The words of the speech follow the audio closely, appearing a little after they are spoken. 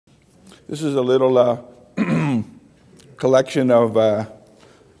This is a little collection of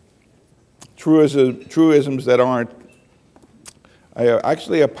truisms that aren't. I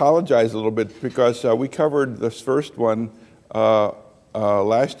actually apologize a little bit because we covered this first one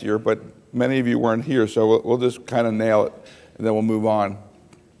last year, but many of you weren't here, so we'll just kind of nail it, and then we'll move on.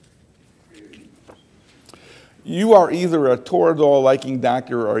 You are either a Toradol-liking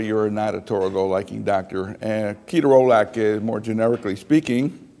doctor or you're not a Toradol-liking doctor. And ketorolac, more generically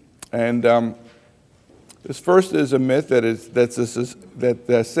speaking. And this first is a myth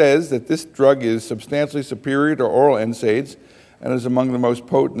that says that this drug is substantially superior to oral NSAIDs and is among the most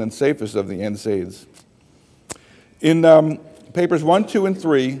potent and safest of the NSAIDs. In papers 1, 2, and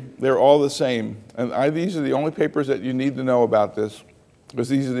 3, they're all the same. And these are the only papers that you need to know about this, because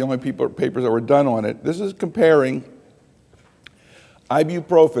these are the only papers that were done on it. This is comparing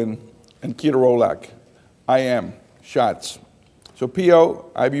ibuprofen and ketorolac, IM, shots. So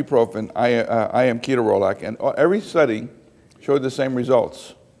PO, ibuprofen, IM, ketorolac, and every study showed the same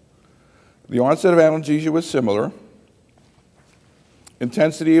results. The onset of analgesia was similar.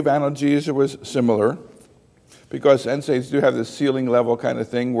 Intensity of analgesia was similar, because NSAIDs do have this ceiling level kind of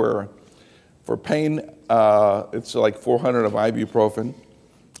thing where for pain, it's like 400 of ibuprofen,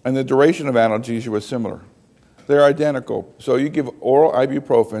 and the duration of analgesia was similar. They're identical. So you give oral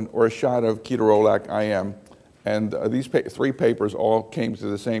ibuprofen or a shot of ketorolac IM, and these three papers all came to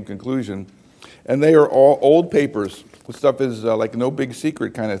the same conclusion. And they are all old papers. The stuff is like no big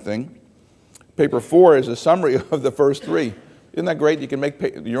secret kind of thing. Paper 4 is a summary of the first three. Isn't that great? You can make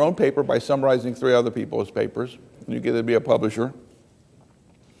your own paper by summarizing 3 other people's papers, and you get to be a publisher.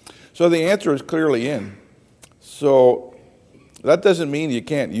 So the answer is clearly in. So that doesn't mean you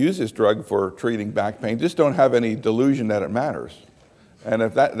can't use this drug for treating back pain. Just don't have any delusion that it matters. And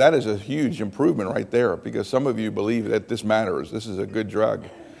if that is a huge improvement right there, because some of you believe that this matters, this is a good drug.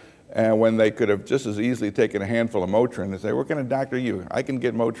 And when they could have just as easily taken a handful of Motrin and say, "We're going to doctor you. I can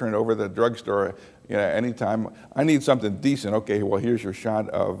get Motrin over the drugstore, anytime. I need something decent." Okay, well, here's your shot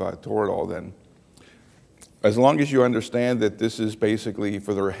of Toradol then. As long as you understand that this is basically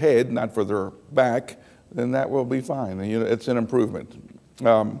for their head, not for their back, then that will be fine. It's an improvement.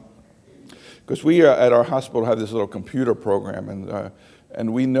 Because we at our hospital have this little computer program,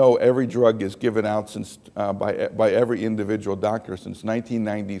 and we know every drug is given out since, by every individual doctor since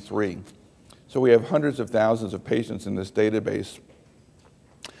 1993. So we have hundreds of thousands of patients in this database.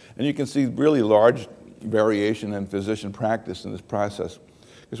 And you can see really large variation in physician practice in this process.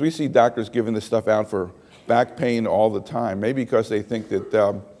 Because we see doctors giving this stuff out for back pain all the time, maybe because they think that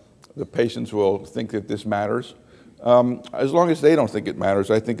the patients will think that this matters. As long as they don't think it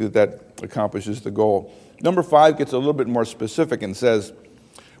matters, I think that accomplishes the goal. Number 5 gets a little bit more specific and says,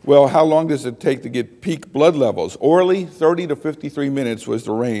 well, how long does it take to get peak blood levels? Orally, 30 to 53 minutes was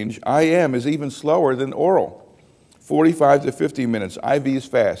the range. IM is even slower than oral, 45 to 50 minutes. IV is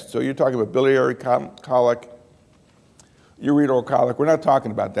fast. So you're talking about biliary colic, ureteral colic. We're not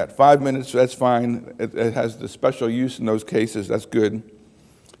talking about that. 5 minutes, that's fine. It has the special use in those cases. That's good.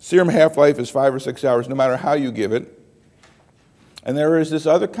 Serum half-life is 5 or 6 hours, no matter how you give it. And there is this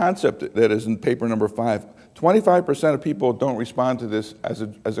other concept that is in paper number 5. 25% of people don't respond to this as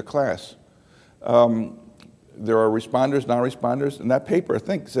a class. There are responders, non-responders, and that paper, I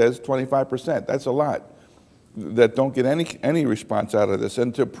think, says 25%. That's a lot that don't get any response out of this.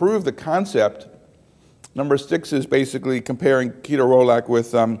 And to prove the concept, number 6 is basically comparing ketorolac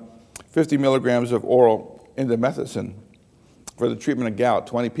with 50 milligrams of oral indomethacin for the treatment of gout,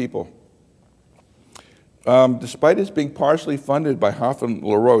 20 people. Despite its being partially funded by Hoffman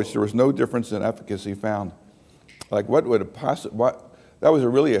LaRoche, there was no difference in efficacy found. Like, what would it possibly, that was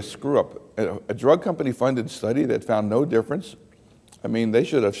really a screw-up. A drug company-funded study that found no difference? I mean, they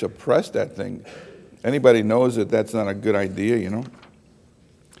should have suppressed that thing. Anybody knows that that's not a good idea, you know?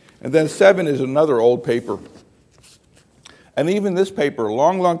 And then 7 is another old paper. And even this paper, a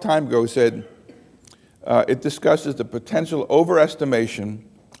long, long time ago, said it discusses the potential overestimation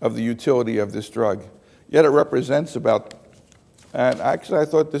of the utility of this drug. Yet it represents about, and actually I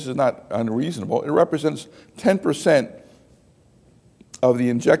thought this is not unreasonable, it represents 10% of the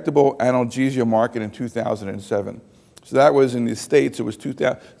injectable analgesia market in 2007. So that was in the States, it was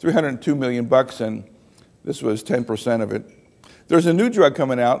 $302 million, and this was 10% of it. There's a new drug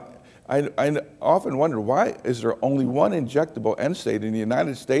coming out. I often wonder, why is there only one injectable NSAID in the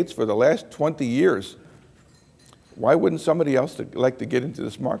United States for the last 20 years? Why wouldn't somebody else like to get into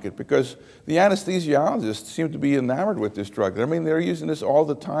this market? Because the anesthesiologists seem to be enamored with this drug. I mean, they're using this all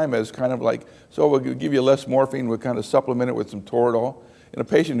the time as kind of like, so we'll give you less morphine, we'll kind of supplement it with some Toradol. In a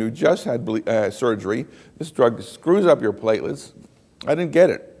patient who just had surgery, this drug screws up your platelets. I didn't get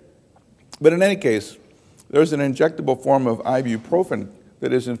it. But in any case, there's an injectable form of ibuprofen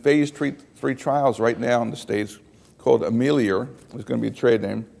that is in phase 3 trials right now in the States called Amelior. It's going to be a trade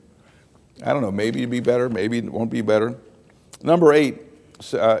name. I don't know, maybe it'll be better, maybe it won't be better. Number 8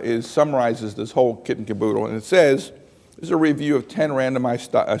 summarizes this whole kit and caboodle, and it says, this is a review of 10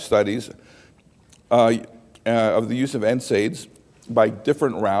 randomized studies of the use of NSAIDs by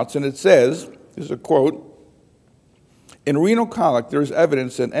different routes, and it says, this is a quote, in renal colic, there is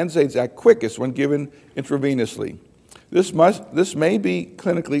evidence that NSAIDs act quickest when given intravenously. This may be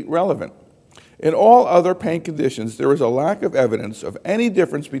clinically relevant. In all other pain conditions, there is a lack of evidence of any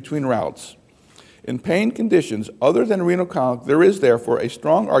difference between routes. In pain conditions other than renal colic, there is therefore a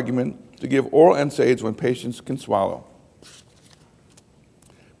strong argument to give oral NSAIDs when patients can swallow.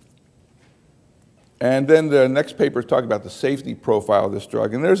 And then the next paper is talking about the safety profile of this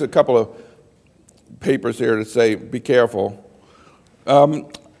drug. And there's a couple of papers here that say, be careful.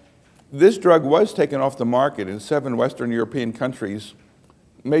 This drug was taken off the market in 7 Western European countries,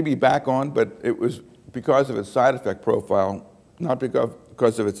 maybe back on, but it was because of its side effect profile, not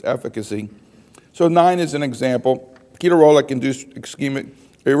because of its efficacy. So 9 is an example. Ketorolac-induced ischemic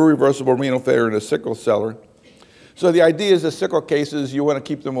irreversible renal failure in a sickle celler. So the idea is that sickle cases, you want to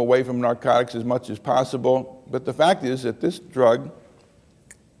keep them away from narcotics as much as possible. But the fact is that this drug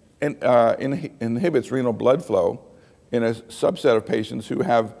inhibits renal blood flow in a subset of patients who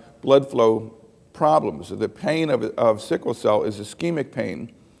have blood flow problems. So the pain of sickle cell is ischemic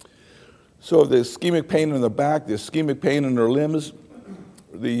pain. So the ischemic pain in the back, the ischemic pain in their limbs,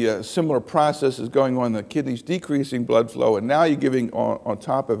 the similar process is going on in the kidneys, decreasing blood flow, and now you're giving on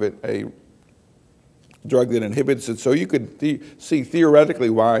top of it a drug that inhibits it. So you could see theoretically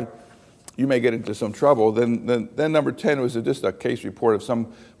why you may get into some trouble. Then number 10 was just a case report of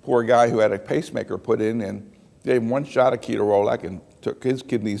some poor guy who had a pacemaker put in and gave him 1 shot of ketorolac and took his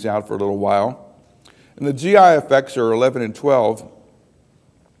kidneys out for a little while. And the GI effects are 11 and 12.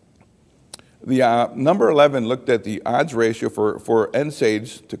 The number 11 looked at the odds ratio for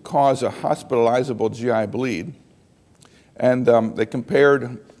NSAIDs to cause a hospitalizable GI bleed. And they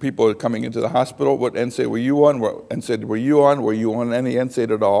compared people coming into the hospital, what NSAID were you on, what NSAID were you on any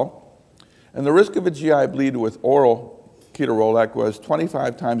NSAID at all? And the risk of a GI bleed with oral ketorolac was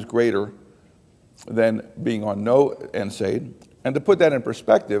 25 times greater than being on no NSAID. And to put that in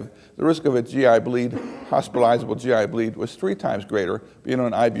perspective, the risk of a GI bleed, hospitalizable GI bleed, was 3 times greater being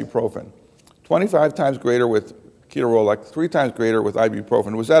on ibuprofen. 25 times greater with ketorolac, 3 times greater with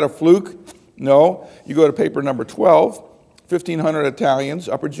ibuprofen. Was that a fluke? No. You go to paper number 12, 1,500 Italians,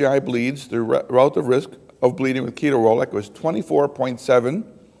 upper GI bleeds. The relative risk of bleeding with ketorolac was 24.7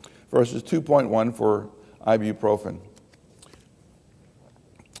 versus 2.1 for ibuprofen.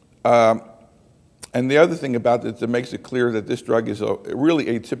 And the other thing about it that makes it clear that this drug is a really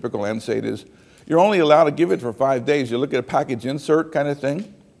atypical NSAID is you're only allowed to give it for 5 days. You look at a package insert kind of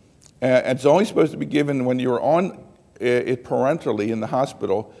thing. And it's only supposed to be given when you're on it parenterally in the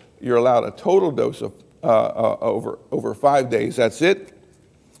hospital. You're allowed a total dose of over 5 days. That's it,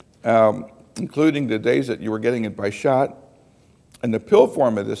 including the days that you were getting it by shot. And the pill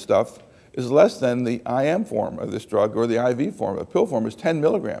form of this stuff is less than the IM form of this drug or the IV form. The pill form is 10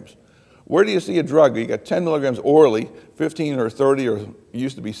 milligrams. Where do you see a drug? You got 10 milligrams orally, 15 or 30, or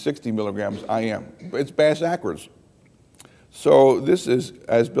used to be 60 milligrams IM. It's bass backwards. So this is,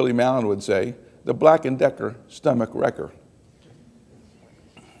 as Billy Mallon would say, the Black & Decker stomach wrecker.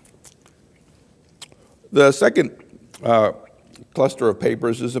 The second cluster of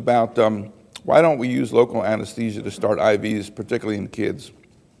papers is about why don't we use local anesthesia to start IVs, particularly in kids.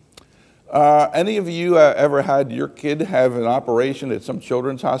 Any of you ever had your kid have an operation at some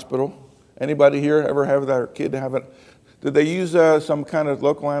children's hospital? Anybody here ever have their kid have it? Did they use some kind of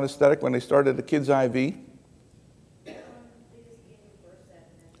local anesthetic when they started the kid's IV?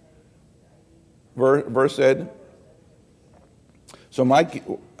 Versed.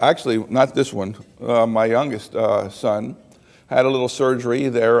 So actually, not this one, my youngest son had a little surgery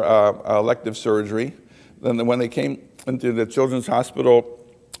there, elective surgery. Then when they came into the Children's Hospital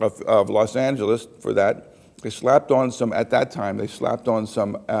of Los Angeles for that, they slapped on some, at that time, they slapped on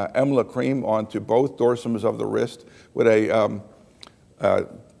some EMLA cream onto both dorsums of the wrist with a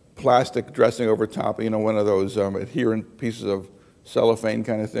plastic dressing over top, you know, one of those adherent pieces of cellophane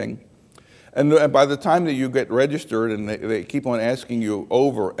kind of thing. And by the time that you get registered and they keep on asking you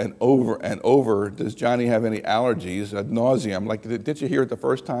over and over and over, does Johnny have any allergies ad nauseum? Like, did you hear it the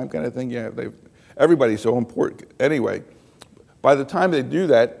first time kind of thing? Yeah, everybody's so important. Anyway, by the time they do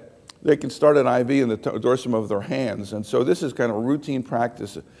that, they can start an IV in the dorsum of their hands. And so this is kind of routine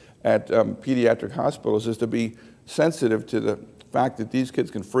practice at pediatric hospitals, is to be sensitive to the fact that these kids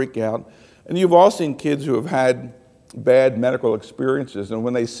can freak out. And you've all seen kids who have had bad medical experiences, and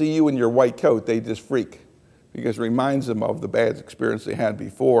when they see you in your white coat, they just freak because it reminds them of the bad experience they had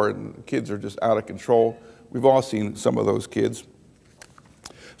before, and the kids are just out of control. We've all seen some of those kids.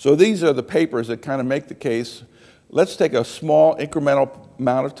 So these are the papers that kind of make the case. Let's take a small incremental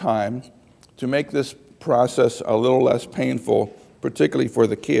amount of time to make this process a little less painful, particularly for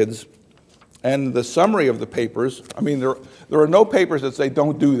the kids. And the summary of the papers, I mean, there are no papers that say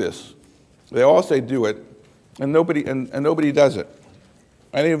don't do this. They all say do it, and nobody does it.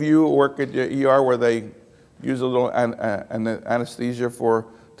 Any of you work at the ER where they use a little anesthesia for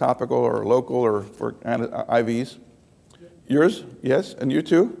topical or local or for IVs? Yours? Yes? And you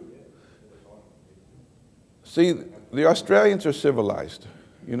too? See, the Australians are civilized,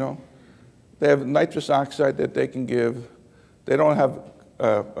 you know. They have nitrous oxide that they can give. They don't have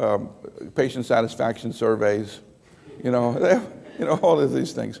patient satisfaction surveys, you know. They have, you know, all of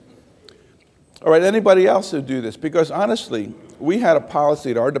these things. All right, anybody else who do this? Because honestly, we had a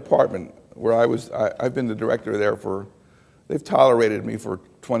policy at our department where I've been the director there for, they've tolerated me for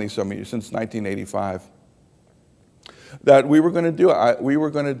 20-some years, since 1985. That we were going to do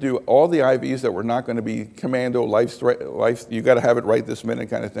all the IVs that were not going to be commando, life, you got to have it right this minute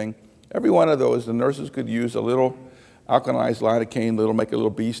kind of thing. Every one of those, the nurses could use a little alkalized lidocaine, make a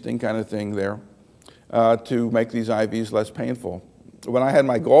little bee sting kind of thing there to make these IVs less painful. When I had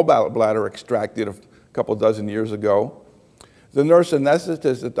my gallbladder extracted a couple dozen years ago, the nurse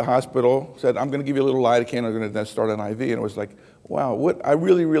anesthetist at the hospital said, I'm going to give you a little lidocaine, I'm going to then start an IV. And it was like, wow, I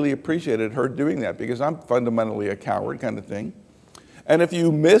really, really appreciated her doing that because I'm fundamentally a coward kind of thing. And if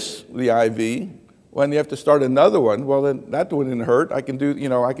you miss the IV, when you have to start another one, well, then that one didn't hurt. I can do, you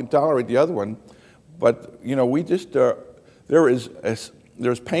know, I can tolerate the other one. But, you know, we just, there's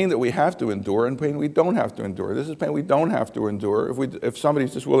pain that we have to endure and pain we don't have to endure. This is pain we don't have to endure if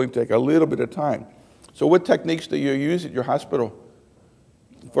somebody's just willing to take a little bit of time. So what techniques do you use at your hospital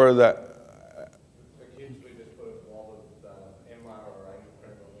for that? For kids, we just put a wall of MR or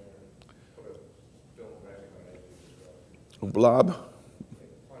ibuprofen on there and put a film dressing on it. Blob?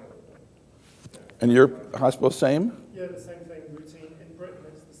 And your hospital same? Yeah, the same thing, routine. In Britain,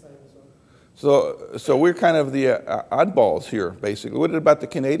 it's the same as well. So we're kind of the oddballs here, basically. What about the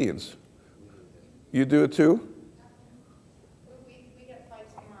Canadians? You do it too? We get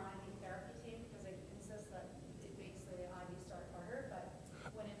fights from our IV therapy team because they insist that it makes the IV start harder, but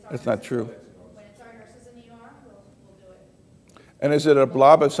when it's our That's not true. When it's our nurses in the ER, we'll do it. And is it a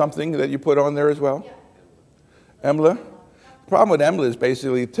blob of something that you put on there as well? Yeah. EMLA? The problem with EMLA is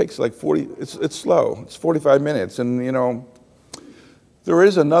basically it takes like 40, it's slow. It's 45 minutes. And, you know, there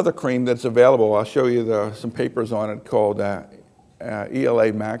is another cream that's available. I'll show you some papers on it called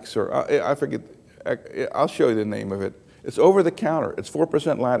ELA Max, or I forget. I'll show you the name of it. It's over the counter. It's 4%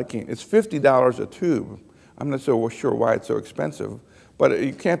 lidocaine. It's $50 a tube. I'm not so sure why it's so expensive, but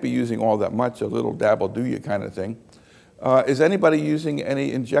you can't be using all that much, a little dab will do you kind of thing. Is anybody using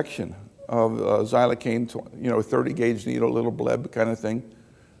any injection of xylocaine, you know, 30 gauge needle, little bleb kind of thing?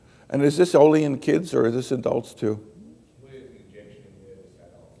 And is this only in kids or is this adults too? We'll use the injection in nervous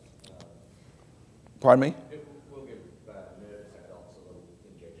adults. Pardon me? We'll give nervous adults a little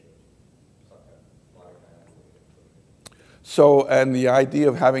injection. So, and the idea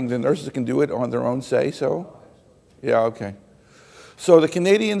of having the nurses can do it on their own say so? Yeah, okay. So the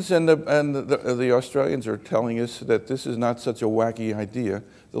Canadians and the Australians are telling us that this is not such a wacky idea.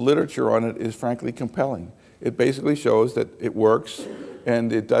 The literature on it is frankly compelling. It basically shows that it works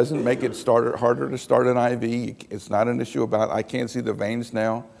and it doesn't make it harder to start an IV. It's not an issue about I can't see the veins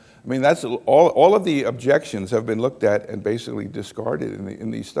now. I mean, that's all of the objections have been looked at and basically discarded in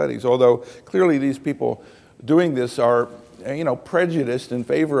these studies, although clearly these people doing this are, you know, prejudiced in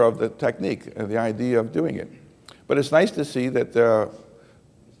favor of the technique and the idea of doing it. But it's nice to see that,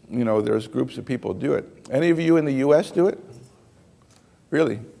 you know, there's groups of people do it. Any of you in the U.S. do it?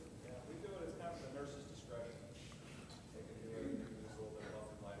 Really? Yeah, we do it as kind of the nurse's discretion. They can do it, use a little bit of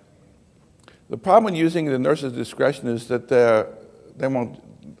lidocaine. The problem with using the nurse's discretion is that they won't.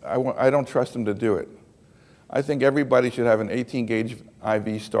 I don't trust them to do it. I think everybody should have an 18-gauge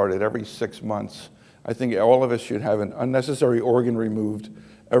IV started every 6 months. I think all of us should have an unnecessary organ removed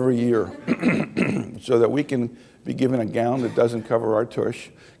every year so that we can be given a gown that doesn't cover our tush,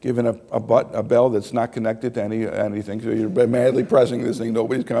 given a bell that's not connected to anything, so you're madly pressing this thing,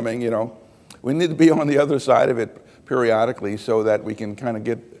 nobody's coming, you know. We need to be on the other side of it periodically so that we can kind of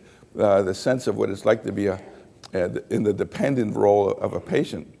get the sense of what it's like to be in the dependent role of a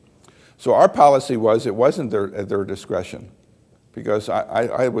patient. So our policy was it wasn't at their discretion, because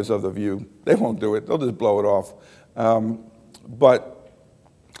I was of the view they won't do it, they'll just blow it off. But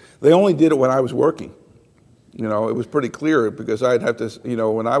They only did it when I was working. You know, it was pretty clear because I'd have to, you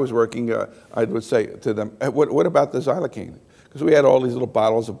know, when I was working, I would say to them, what about the xylocaine? Because we had all these little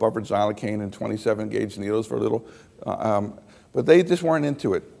bottles of buffered xylocaine and 27 gauge needles for little, but they just weren't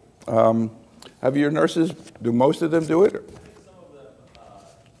into it. Have your nurses, do most of them do it? I think some of them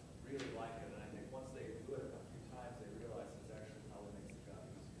really like it, and I think once they do it a few times, they realize it's actually probably makes the job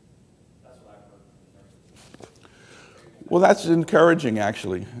easier. That's what I've heard from the nurses. Well, that's encouraging,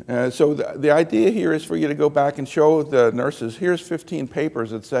 actually. So the idea here is for you to go back and show the nurses, here's 15 papers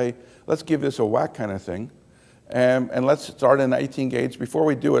that say, let's give this a whack kind of thing, and let's start an 18 gauge. Before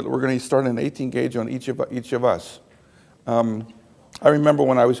we do it, we're going to start an 18 gauge on each of us. I remember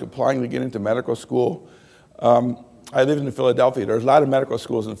when I was applying to get into medical school, I lived in Philadelphia. There's a lot of medical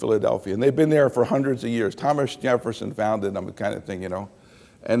schools in Philadelphia, and they've been there for hundreds of years. Thomas Jefferson founded them, kind of thing, you know.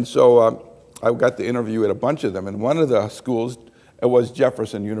 And so I got to interview at a bunch of them, and one of the schools, it was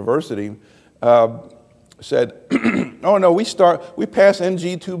Jefferson University, said, oh no, we pass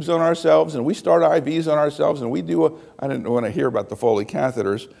NG tubes on ourselves, and we start IVs on ourselves, and we do I didn't want to hear about the Foley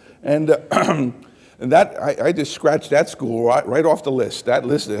catheters. And and that, I just scratched that school right off the list.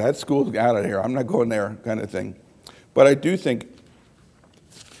 That school's out of here. I'm not going there, kind of thing. But I do think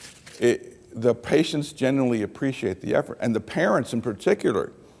the patients genuinely appreciate the effort, and the parents in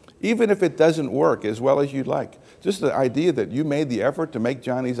particular, even if it doesn't work as well as you'd like. Just the idea that you made the effort to make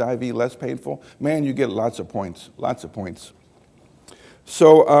Johnny's IV less painful, man, you get lots of points, lots of points.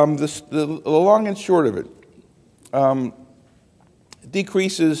 So the long and short of it,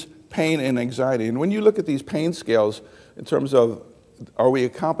 decreases pain and anxiety. And when you look at these pain scales in terms of are we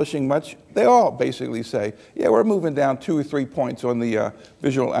accomplishing much, they all basically say, yeah, we're moving down 2 or 3 points on the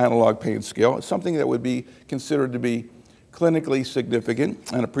visual analog pain scale. It's something that would be considered to be clinically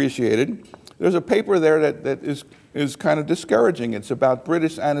significant and appreciated. There's a paper there that is kind of discouraging. It's about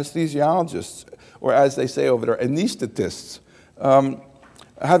British anesthesiologists, or as they say over there, anesthetists,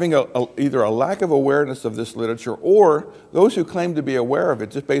 having either a lack of awareness of this literature, or those who claim to be aware of it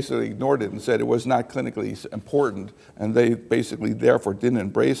just basically ignored it and said it was not clinically important, and they basically therefore didn't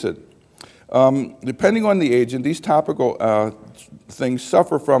embrace it. Depending on the agent, these topical things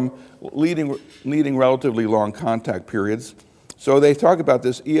suffer from needing relatively long contact periods. So they talk about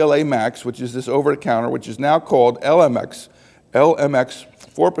this ELA max, which is this over-the-counter, which is now called LMX, 4%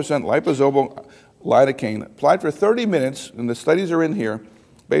 liposomal lidocaine, applied for 30 minutes, and the studies are in here,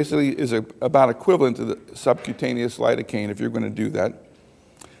 basically is about equivalent to the subcutaneous lidocaine if you're going to do that.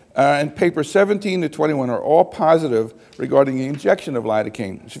 And papers 17 to 21 are all positive regarding the injection of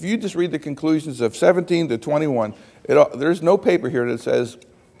lidocaine. So if you just read the conclusions of 17 to 21, there's no paper here that says,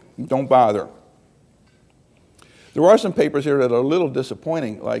 don't bother. There are some papers here that are a little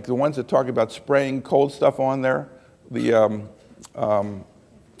disappointing, like the ones that talk about spraying cold stuff on there. The,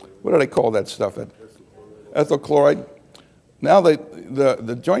 what do they call that stuff? Ethyl chloride. Now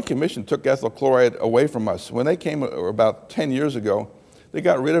the Joint Commission took ethyl chloride away from us. When they came about 10 years ago, they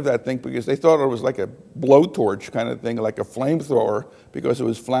got rid of that thing because they thought it was like a blowtorch kind of thing, like a flamethrower, because it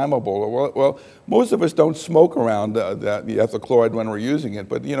was flammable. Well, most of us don't smoke around the ethyl chloride when we're using it,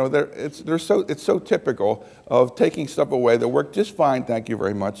 but you know, it's so typical of taking stuff away that work just fine, thank you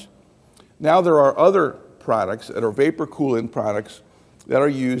very much. Now there are other products that are vapor coolant products that are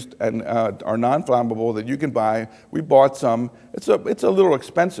used and are non-flammable that you can buy. We bought some. It's a little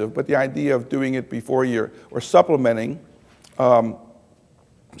expensive, but the idea of doing it before or supplementing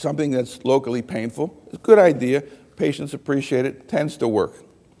something that's locally painful is a good idea. Patients appreciate it, tends to work.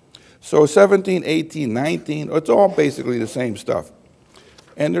 So 17, 18, 19, it's all basically the same stuff.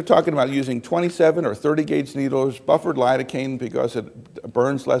 And they're talking about using 27 or 30 gauge needles, buffered lidocaine because it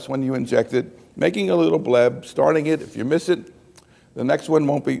burns less when you inject it, making a little bleb, starting it. If you miss it, the next one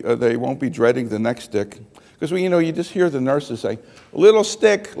won't be, they won't be dreading the next stick. Because you know, you just hear the nurses say, little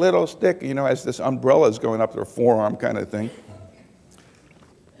stick, you know, as this umbrella is going up their forearm kind of thing.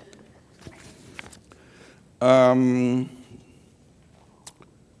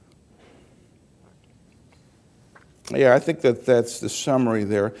 Yeah, I think that's the summary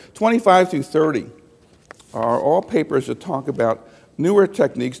there. 25 through 30 are all papers that talk about newer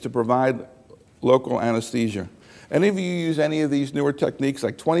techniques to provide local anesthesia. Any of you use any of these newer techniques?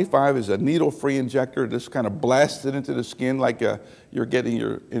 Like 25 is a needle-free injector, just kind of blasts it into the skin like you're getting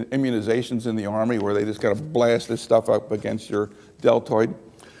your immunizations in the Army where they just kind of blast this stuff up against your deltoid.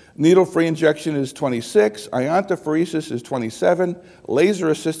 Needle-free injection is 26, iontophoresis is 27,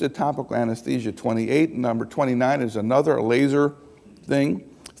 laser-assisted topical anesthesia 28, number 29 is another laser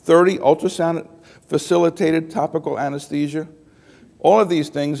thing, 30, ultrasound-facilitated topical anesthesia. All of these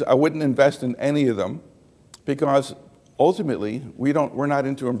things, I wouldn't invest in any of them because ultimately, we're not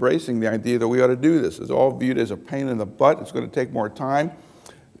into embracing the idea that we ought to do this. It's all viewed as a pain in the butt. It's going to take more time.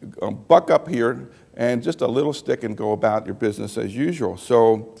 Buck up here and just a little stick and go about your business as usual.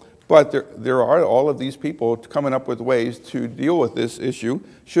 So, but there are all of these people coming up with ways to deal with this issue,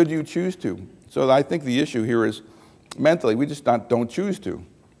 should you choose to. So I think the issue here is mentally, we just don't choose to.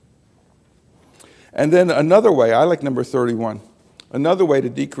 And then another way, I like number 31, another way to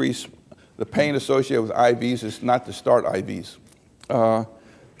decrease the pain associated with IVs is not to start IVs.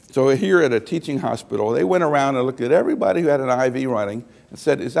 So here at a teaching hospital, they went around and looked at everybody who had an IV running and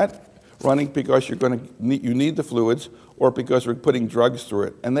said, is that running because you need the fluids or because we're putting drugs through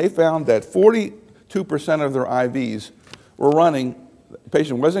it? And they found that 42% of their IVs were running, the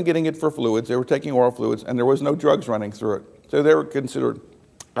patient wasn't getting it for fluids, they were taking oral fluids, and there was no drugs running through it. So they were considered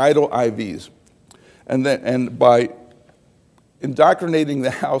idle IVs. And by indoctrinating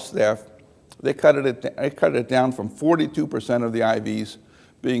the house staff, they cut it down from 42% of the IVs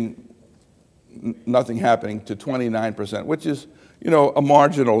being nothing happening to 29%, which is, a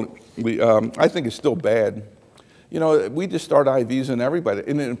marginal, I think it's still bad. We just start IVs in everybody,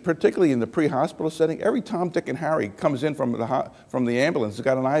 and particularly in the pre-hospital setting. Every Tom, Dick, and Harry comes in from the ambulance has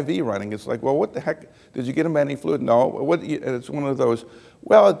got an IV running. It's like, well, what the heck? Did you get them any fluid? No. It's one of those,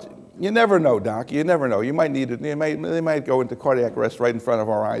 well, you never know, Doc. You never know. You might need it. They might go into cardiac arrest right in front of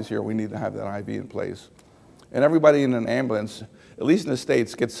our eyes here. We need to have that IV in place. And everybody in an ambulance, at least in the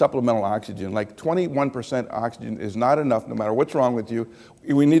States, gets supplemental oxygen. Like 21% oxygen is not enough, no matter what's wrong with you.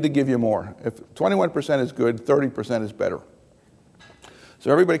 We need to give you more. If 21% is good, 30% is better.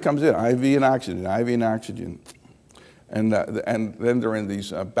 So everybody comes in, IV and oxygen, IV and oxygen. And then they're in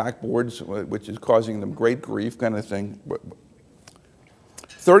these backboards, which is causing them great grief kind of thing.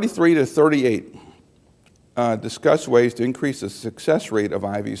 33 to 38 discuss ways to increase the success rate of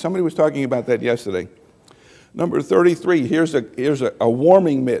IV. Somebody was talking about that yesterday. Number 33, here's a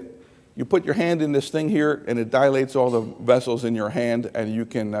warming mitt. You put your hand in this thing here, and it dilates all the vessels in your hand, and you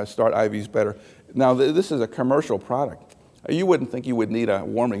can start IVs better. Now, this is a commercial product. You wouldn't think you would need a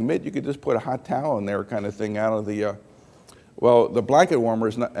warming mitt. You could just put a hot towel in there kind of thing out of the, well, the blanket warmer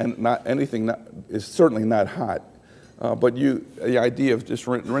is is certainly not hot. But the idea of just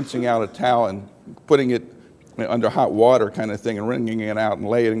rinsing out a towel and putting it under hot water kind of thing and wringing it out and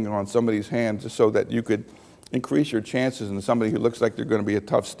laying it on somebody's hand just so that you could increase your chances in somebody who looks like they're going to be a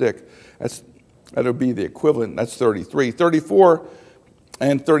tough stick. That would be the equivalent. That's 33. 34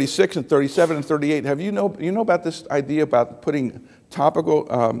 and 36 and 37 and 38. You know about this idea about putting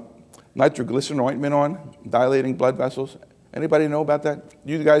topical nitroglycerin ointment on, dilating blood vessels? Anybody know about that?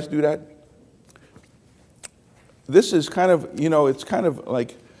 You guys do that? This is kind of, it's kind of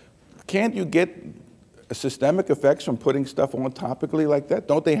like, can't you get systemic effects from putting stuff on topically like that?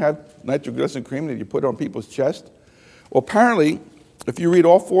 Don't they have nitroglycerin cream that you put on people's chest? Well, apparently, if you read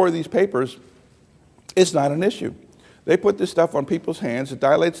all 4 of these papers, it's not an issue. They put this stuff on people's hands, it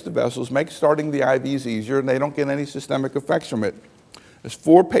dilates the vessels, makes starting the IVs easier, and they don't get any systemic effects from it. There's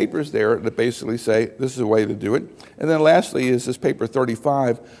 4 papers there that basically say this is a way to do it. And then lastly is this paper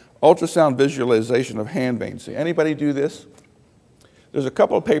 35, ultrasound visualization of hand veins. See, anybody do this? There's a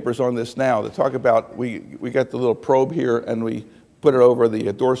couple of papers on this now that talk about, we got the little probe here and we put it over the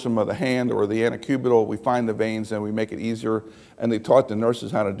dorsum of the hand or the antecubital, we find the veins and we make it easier, and they taught the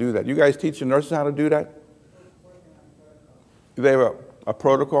nurses how to do that. You guys teach the nurses how to do that? Do they have a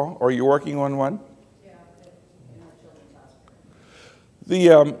protocol, or are you working on one? Yeah, in our children's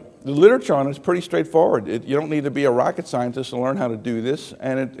hospital. The literature on it is pretty straightforward. You don't need to be a rocket scientist to learn how to do this,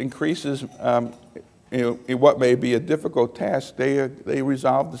 and it increases in what may be a difficult task. They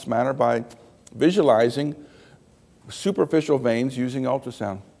resolve this matter by visualizing superficial veins using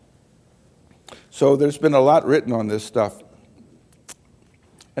ultrasound. So there's been a lot written on this stuff.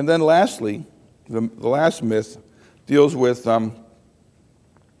 And then lastly, the last myth deals with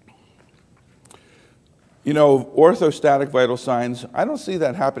orthostatic vital signs. I don't see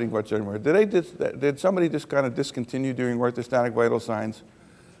that happening much anymore. Did somebody just kind of discontinue doing orthostatic vital signs?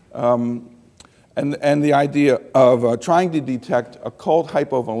 And the idea of trying to detect occult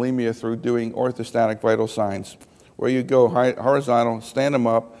hypovolemia through doing orthostatic vital signs, where you go horizontal, stand them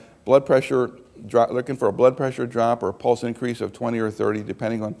up, blood pressure drop, looking for a blood pressure drop or a pulse increase of 20 or 30,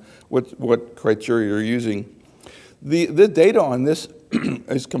 depending on what criteria you're using. The data on this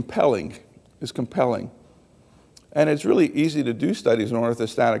is compelling. And it's really easy to do studies on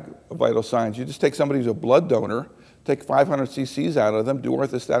orthostatic vital signs. You just take somebody who's a blood donor, take 500 cc's out of them, do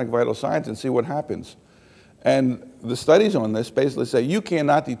orthostatic vital signs, and see what happens. And the studies on this basically say you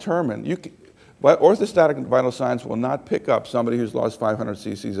cannot determine, orthostatic vital signs will not pick up somebody who's lost 500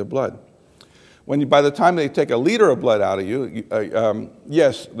 cc's of blood. by the time they take a liter of blood out of you,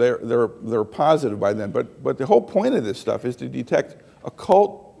 yes, they're positive by then. But the whole point of this stuff is to detect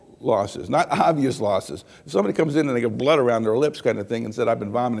occult losses, not obvious losses. If somebody comes in and they get blood around their lips kind of thing and said, I've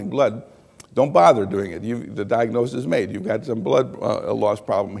been vomiting blood, don't bother doing it. The diagnosis is made. You've got some blood loss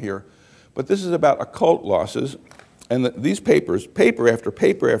problem here. But this is about occult losses. And these papers, paper after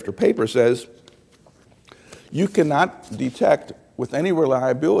paper after paper says, you cannot detect with any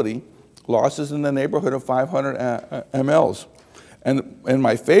reliability losses in the neighborhood of 500 mLs. And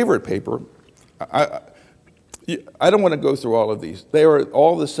my favorite paper, I don't want to go through all of these. They are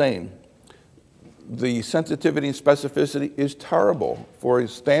all the same. The sensitivity and specificity is terrible for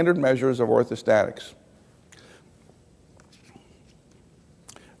standard measures of orthostatics.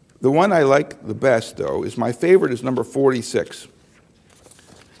 The one I like the best, though, is my favorite is number 46.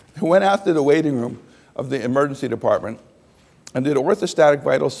 I went out to the waiting room of the emergency department and did orthostatic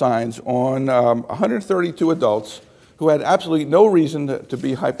vital signs on 132 adults who had absolutely no reason to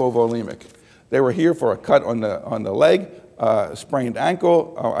be hypovolemic. They were here for a cut on the leg, sprained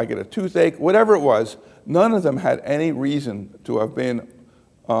ankle, I get a toothache, whatever it was. None of them had any reason to have been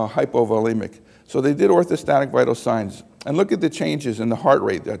hypovolemic. So they did orthostatic vital signs. And look at the changes in the heart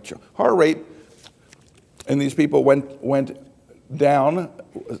rate. That heart rate in these people went down.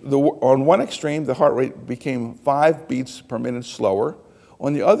 On one extreme, the heart rate became 5 beats per minute slower.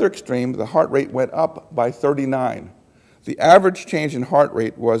 On the other extreme, the heart rate went up by 39. The average change in heart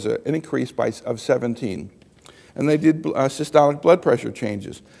rate was an increase of 17. And they did systolic blood pressure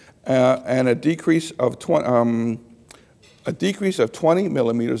changes and a decrease of 20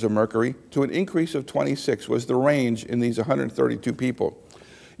 millimeters of mercury to an increase of 26 was the range in these 132 people.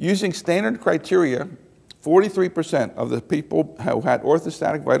 Using standard criteria, 43% of the people who had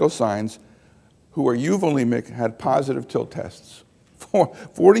orthostatic vital signs who were euvolemic had positive tilt tests.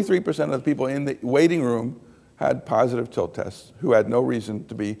 43% of the people in the waiting room had positive tilt tests who had no reason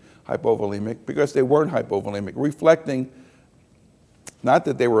to be hypovolemic because they weren't hypovolemic, reflecting not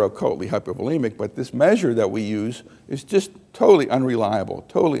that they were occultly hypovolemic, but this measure that we use is just totally unreliable,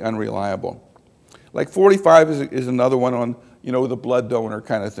 totally unreliable. Like 45 is another one on, the blood donor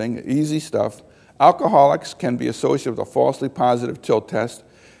kind of thing, easy stuff. Alcoholics can be associated with a falsely positive tilt test.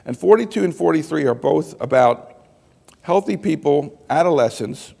 And 42 and 43 are both about healthy people,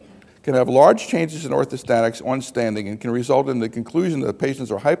 adolescents, can have large changes in orthostatics on standing and can result in the conclusion that the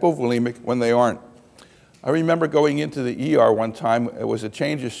patients are hypovolemic when they aren't. I remember going into the ER one time, it was a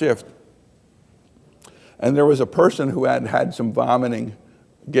change of shift, and there was a person who had had some vomiting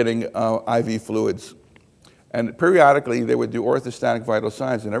getting IV fluids. And periodically they would do orthostatic vital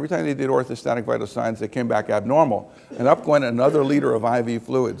signs, and every time they did orthostatic vital signs, they came back abnormal, and up went another liter of IV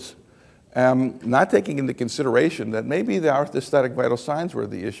fluids. Not taking into consideration that maybe the orthostatic vital signs were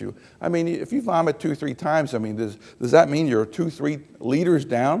the issue. I mean, if you vomit 2-3 times, I mean, does that mean you're 2-3 liters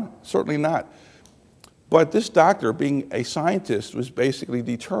down? Certainly not. But this doctor, being a scientist, was basically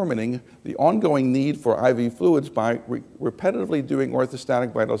determining the ongoing need for IV fluids by repetitively doing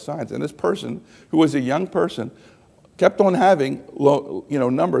orthostatic vital signs. And this person, who was a young person, kept on having low,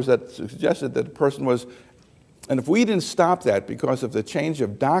 numbers that suggested that the person was, and if we didn't stop that because of the change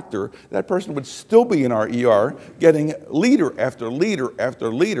of doctor, that person would still be in our ER getting liter after liter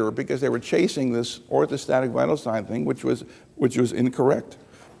after liter because they were chasing this orthostatic vital sign thing, which was incorrect.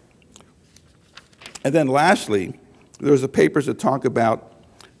 And then lastly, there's the papers that talk about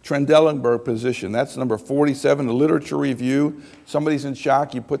Trendelenburg position. That's number 47, the literature review. Somebody's in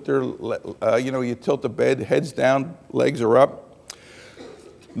shock, you put their, you tilt the bed, heads down, legs are up.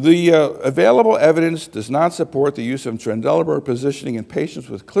 The available evidence does not support the use of Trendelenburg positioning in patients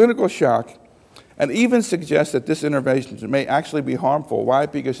with clinical shock and even suggests that this intervention may actually be harmful. Why?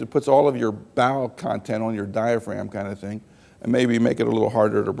 Because it puts all of your bowel content on your diaphragm kind of thing and maybe make it a little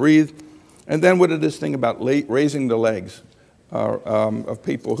harder to breathe. And then what is this thing about raising the legs of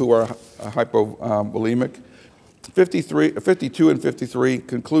people who are hypovolemic? 52 and 53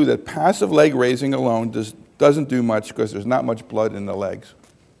 conclude that passive leg raising alone doesn't do much because there's not much blood in the legs.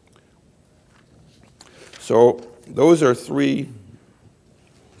 So those are 3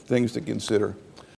 things to consider.